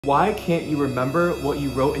Why can't you remember what you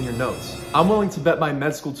wrote in your notes? I'm willing to bet my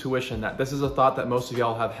med school tuition that this is a thought that most of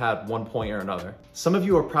y'all have had one point or another. Some of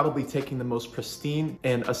you are probably taking the most pristine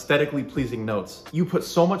and aesthetically pleasing notes. You put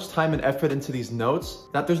so much time and effort into these notes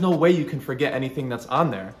that there's no way you can forget anything that's on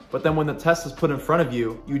there. But then when the test is put in front of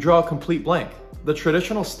you, you draw a complete blank. The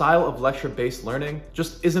traditional style of lecture-based learning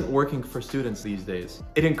just isn't working for students these days.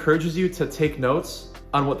 It encourages you to take notes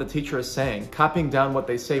on what the teacher is saying, copying down what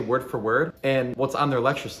they say word for word and what's on their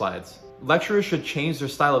lecture slides. Lecturers should change their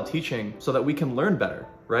style of teaching so that we can learn better,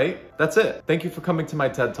 right? That's it. Thank you for coming to my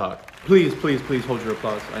TED Talk. Please, please, please hold your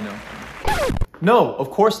applause. I know. No, of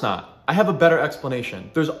course not. I have a better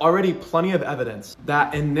explanation. There's already plenty of evidence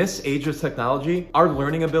that in this age of technology, our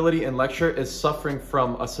learning ability in lecture is suffering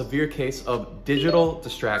from a severe case of digital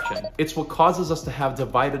distraction. It's what causes us to have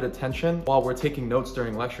divided attention while we're taking notes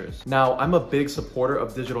during lectures. Now, I'm a big supporter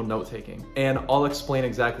of digital note-taking, and I'll explain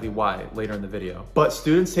exactly why later in the video. But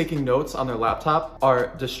students taking notes on their laptop are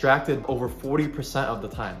distracted over 40% of the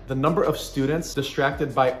time. The number of students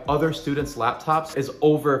distracted by other students' laptops is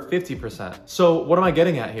over 50%. So what am I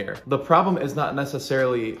getting at here? The problem is not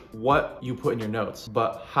necessarily what you put in your notes,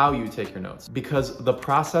 but how you take your notes. Because the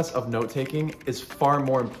process of note-taking is far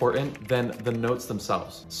more important than the notes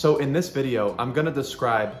themselves. So in this video, I'm gonna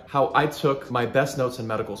describe how I took my best notes in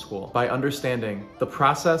medical school by understanding the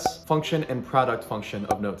process, function, and product function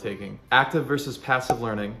of note-taking, active versus passive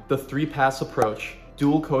learning, the 3-pass approach,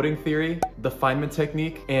 dual coding theory, the Feynman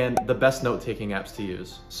Technique, and the best note-taking apps to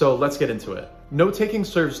use. So let's get into it. Note-taking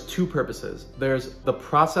serves two purposes. There's the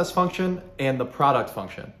process function and the product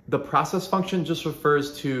function. The process function just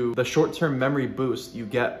refers to the short-term memory boost you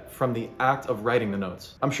get from the act of writing the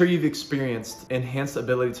notes. I'm sure you've experienced enhanced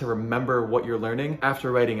ability to remember what you're learning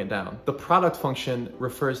after writing it down. The product function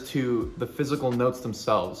refers to the physical notes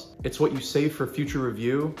themselves. It's what you save for future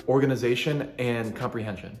review, organization, and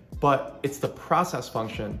comprehension. But it's the process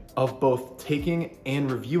function of both taking and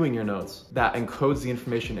reviewing your notes that encodes the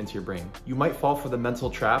information into your brain. You might fall for the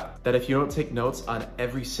mental trap that if you don't take notes on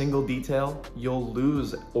every single detail, you'll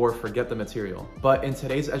lose or forget the material. But in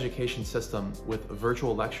today's education system with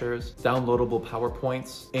virtual lectures, downloadable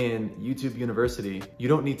PowerPoints, and YouTube University, you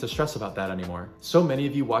don't need to stress about that anymore. So many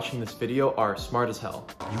of you watching this video are smart as hell.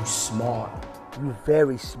 You smart. You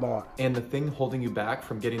very smart. And the thing holding you back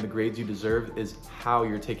from getting the grades you deserve is how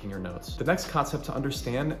you're taking your notes. The next concept to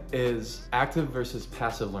understand is active versus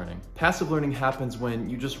passive learning. Passive learning happens when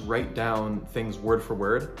you just write down things word for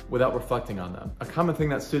word without reflecting on them. A common thing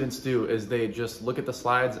that students do is they just look at the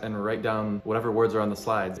slides and write down whatever words are on the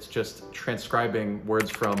slides. It's just transcribing words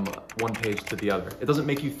from one page to the other. It doesn't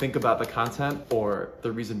make you think about the content or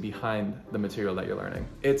the reason behind the material that you're learning.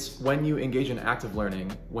 It's when you engage in active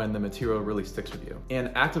learning when the material really sticks with you.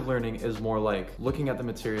 And active learning is more like looking at the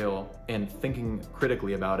material and thinking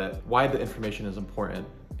critically about it, why the information is important,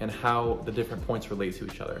 and how the different points relate to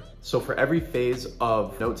each other. So for every phase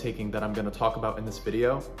of note-taking that I'm gonna talk about in this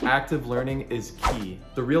video, active learning is key.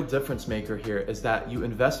 The real difference maker here is that you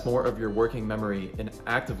invest more of your working memory in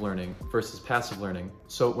active learning versus passive learning.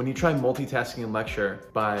 So when you try multitasking in lecture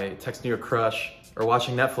by texting your crush, or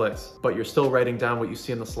watching Netflix, but you're still writing down what you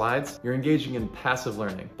see in the slides, you're engaging in passive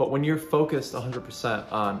learning. But when you're focused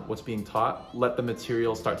 100% on what's being taught, let the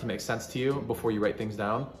material start to make sense to you before you write things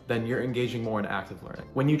down, then you're engaging more in active learning.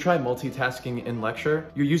 When you try multitasking in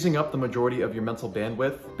lecture, you're using up the majority of your mental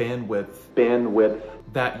bandwidth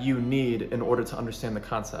that you need in order to understand the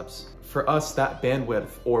concepts. For us, that bandwidth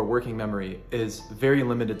or working memory is very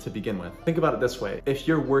limited to begin with. Think about it this way. If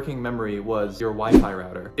your working memory was your Wi-Fi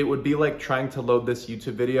router, it would be like trying to load this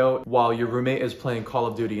YouTube video while your roommate is playing Call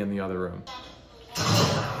of Duty in the other room.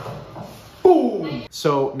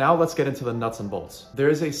 So now let's get into the nuts and bolts. There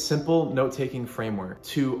is a simple note-taking framework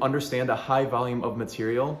to understand a high volume of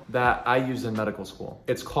material that I used in medical school.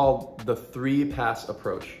 It's called the 3-pass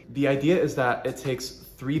approach. The idea is that it takes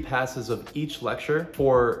 3 passes of each lecture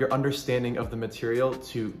for your understanding of the material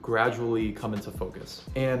to gradually come into focus.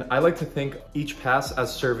 And I like to think each pass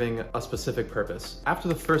as serving a specific purpose. After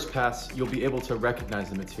the first pass, you'll be able to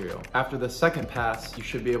recognize the material. After the second pass, you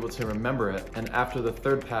should be able to remember it. And after the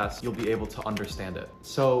third pass, you'll be able to understand it.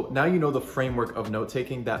 So now you know the framework of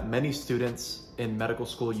note-taking that many students in medical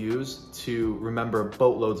school use to remember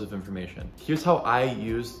boatloads of information. Here's how I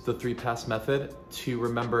used the 3-pass method to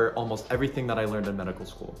remember almost everything that I learned in medical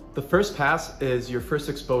school. The first pass is your first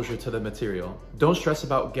exposure to the material. Don't stress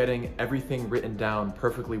about getting everything written down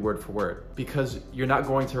perfectly word for word because you're not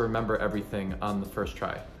going to remember everything on the first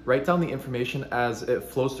try. Write down the information as it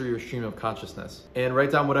flows through your stream of consciousness, and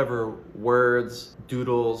write down whatever words,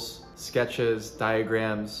 doodles, sketches,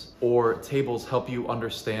 diagrams, or tables help you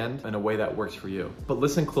understand in a way that works for you. But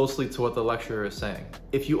listen closely to what the lecturer is saying.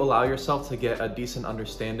 If you allow yourself to get a decent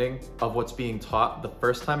understanding of what's being taught the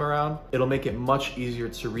first time around, it'll make it much easier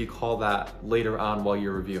to recall that later on while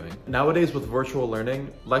you're reviewing. Nowadays with virtual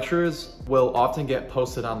learning, lectures will often get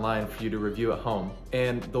posted online for you to review at home,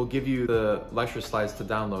 and they'll give you the lecture slides to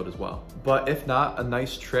download as well. But if not, a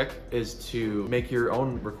nice trick is to make your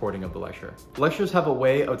own recording of the lecture. Lectures have a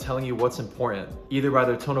way of telling you what's important, either by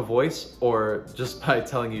their tone of voice or just by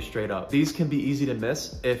telling you straight up. These can be easy to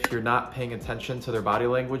miss if you're not paying attention to their body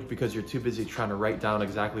language because you're too busy trying to write down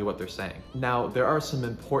exactly what they're saying. Now, there are some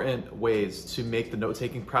important ways to make the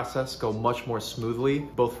note-taking process go much more smoothly,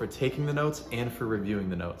 both for taking the notes and for reviewing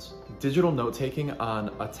the notes. Digital note-taking on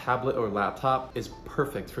a tablet or laptop is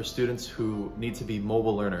perfect for students who need to be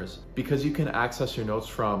mobile learners because you can access your notes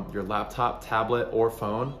from your laptop, tablet, or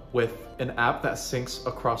phone. With an app that syncs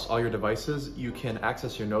across all your devices, you can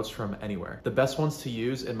access your notes from anywhere. The best ones to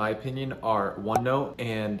use, in my opinion, are OneNote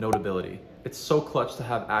and Notability. It's so clutch to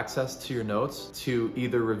have access to your notes to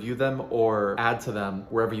either review them or add to them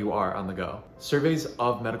wherever you are on the go. Surveys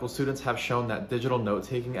of medical students have shown that digital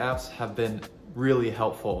note-taking apps have been really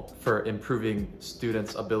helpful for improving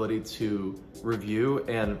students' ability to review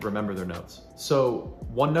and remember their notes. So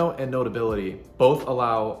OneNote and Notability both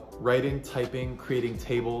allow writing, typing, creating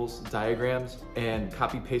tables, diagrams, and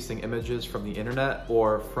copy-pasting images from the internet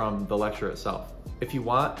or from the lecture itself. If you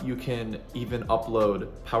want, you can even upload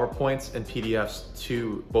PowerPoints and PDFs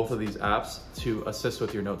to both of these apps to assist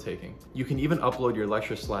with your note-taking. You can even upload your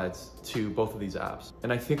lecture slides to both of these apps.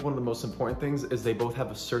 And I think one of the most important things is they both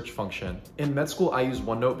have a search function. In med school, I used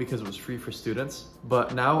OneNote because it was free for students,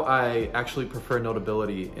 but now I actually prefer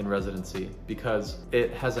Notability in residency because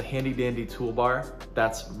it has a handy-dandy toolbar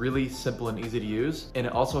that's really simple and easy to use, and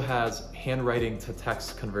it also has handwriting to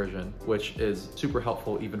text conversion, which is super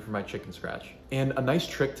helpful even for my chicken scratch. And a nice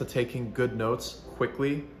trick to taking good notes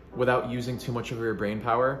quickly without using too much of your brain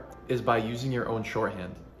power is by using your own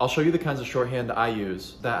shorthand. I'll show you the kinds of shorthand I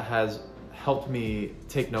use that has helped me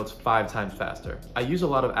take notes 5 times faster. I use a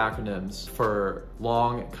lot of acronyms for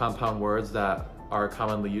long compound words that are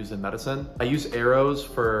commonly used in medicine. I use arrows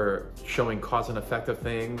for showing cause and effect of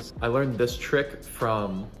things. I learned this trick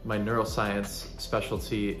from my neuroscience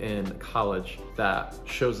specialty in college that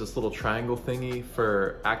shows this little triangle thingy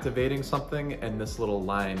for activating something and this little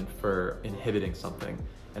line for inhibiting something.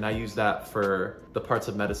 And I use that for the parts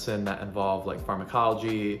of medicine that involve like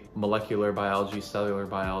pharmacology, molecular biology, cellular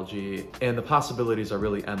biology, and the possibilities are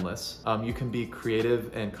really endless. You can be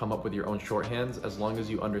creative and come up with your own shorthands as long as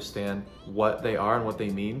you understand what they are and what they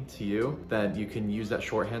mean to you. Then you can use that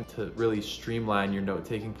shorthand to really streamline your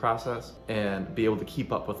note-taking process and be able to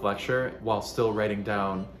keep up with lecture while still writing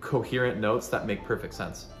down coherent notes that make perfect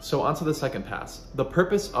sense. So onto the second pass. The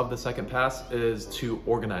purpose of the second pass is to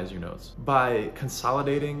organize your notes. By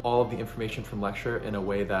consolidating all of the information from lecture in a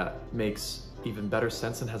way that makes even better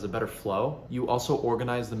sense and has a better flow, you also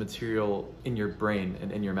organize the material in your brain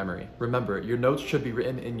and in your memory. Remember, your notes should be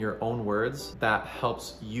written in your own words. That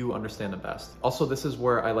helps you understand it best. Also, this is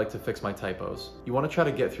where I like to fix my typos. You want to try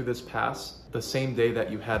to get through this pass the same day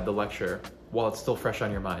that you had the lecture while it's still fresh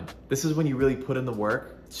on your mind. This is when you really put in the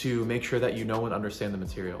work to make sure that you know and understand the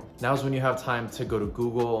material. Now is when you have time to go to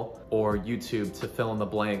Google or YouTube to fill in the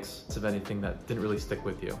blanks of anything that didn't really stick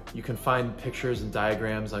with you. You can find pictures and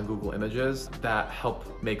diagrams on Google Images that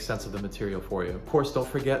help make sense of the material for you. Of course, don't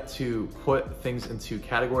forget to put things into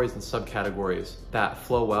categories and subcategories that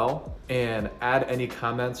flow well, and add any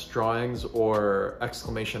comments, drawings, or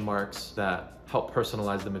exclamation marks that help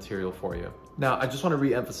personalize the material for you. Now, I just want to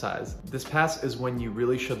re-emphasize, this pass is when you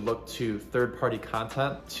really should look to third-party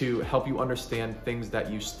content to help you understand things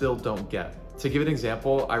that you still don't get. To give an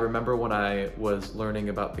example, I remember when I was learning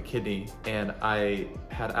about the kidney and I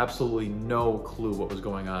had absolutely no clue what was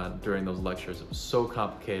going on during those lectures. It was so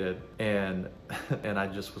complicated and I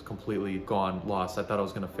just was completely lost. I thought I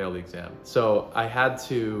was gonna fail the exam. So I had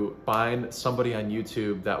to find somebody on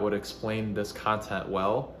YouTube that would explain this content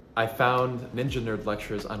well. I found Ninja Nerd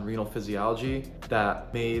lectures on renal physiology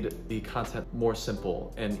that made the content more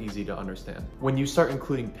simple and easy to understand. When you start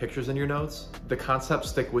including pictures in your notes, the concepts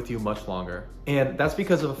stick with you much longer. And that's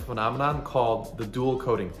because of a phenomenon called the dual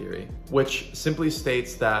coding theory, which simply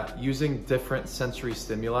states that using different sensory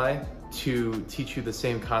stimuli to teach you the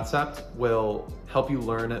same concept will help you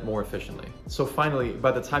learn it more efficiently. So finally,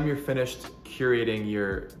 by the time you're finished curating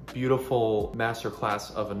your beautiful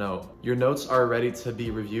masterclass of a note, your notes are ready to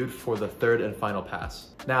be reviewed for the third and final pass.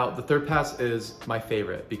 Now, the third pass is my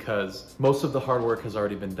favorite because most of the hard work has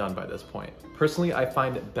already been done by this point. Personally, I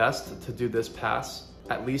find it best to do this pass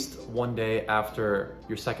at least one day after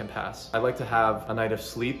your second pass. I like to have a night of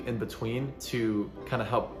sleep in between to kind of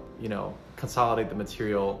help, consolidate the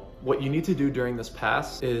material. What you need to do during this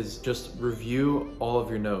pass is just review all of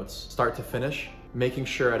your notes, start to finish, making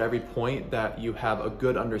sure at every point that you have a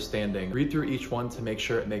good understanding. Read through each one to make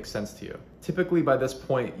sure it makes sense to you. Typically by this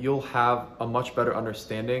point, you'll have a much better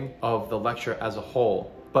understanding of the lecture as a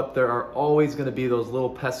whole, but there are always gonna be those little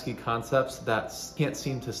pesky concepts that can't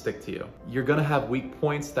seem to stick to you. You're gonna have weak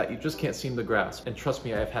points that you just can't seem to grasp. And trust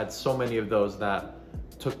me, I've had so many of those that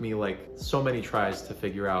took me like so many tries to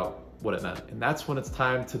figure out what it meant. And that's when it's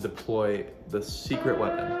time to deploy the secret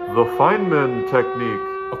weapon. The Feynman Technique.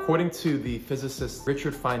 According to the physicist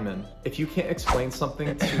Richard Feynman, if you can't explain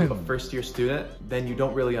something to a first-year student, then you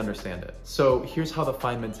don't really understand it. So here's how the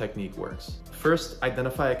Feynman technique works. First,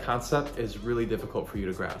 identify a concept is really difficult for you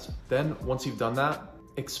to grasp. Then, once you've done that,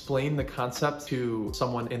 explain the concept to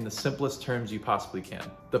someone in the simplest terms you possibly can.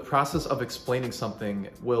 The process of explaining something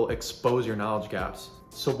will expose your knowledge gaps.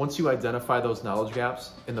 So once you identify those knowledge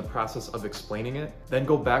gaps in the process of explaining it, then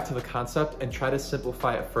go back to the concept and try to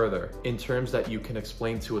simplify it further in terms that you can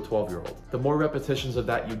explain to a 12-year-old. The more repetitions of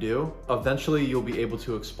that you do, eventually you'll be able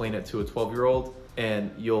to explain it to a 12-year-old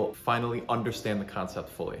and you'll finally understand the concept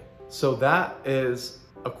fully. So that is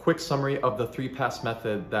a quick summary of the 3-pass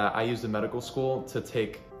method that I used in medical school to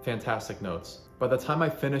take fantastic notes. By the time I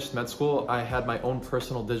finished med school, I had my own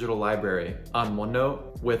personal digital library on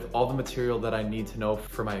OneNote with all the material that I need to know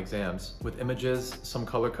for my exams, with images, some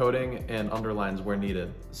color coding, and underlines where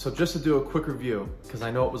needed. So just to do a quick review, because I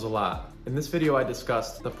know it was a lot. In this video, I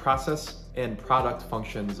discussed the process and product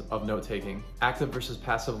functions of note-taking, active versus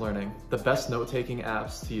passive learning, the best note-taking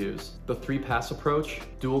apps to use, the 3-pass approach,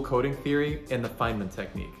 dual coding theory, and the Feynman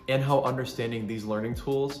technique, and how understanding these learning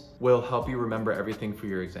tools will help you remember everything for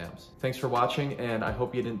your exams. Thanks for watching, and I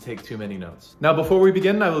hope you didn't take too many notes. Now, before we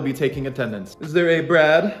begin, I will be taking attendance. Is there a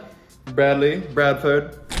Bradley,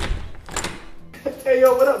 Bradford? Hey,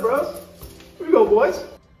 yo, what up, bros? Here we go, boys.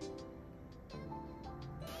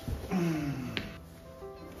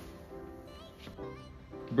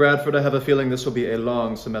 Bradford, I have a feeling this will be a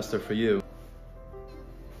long semester for you.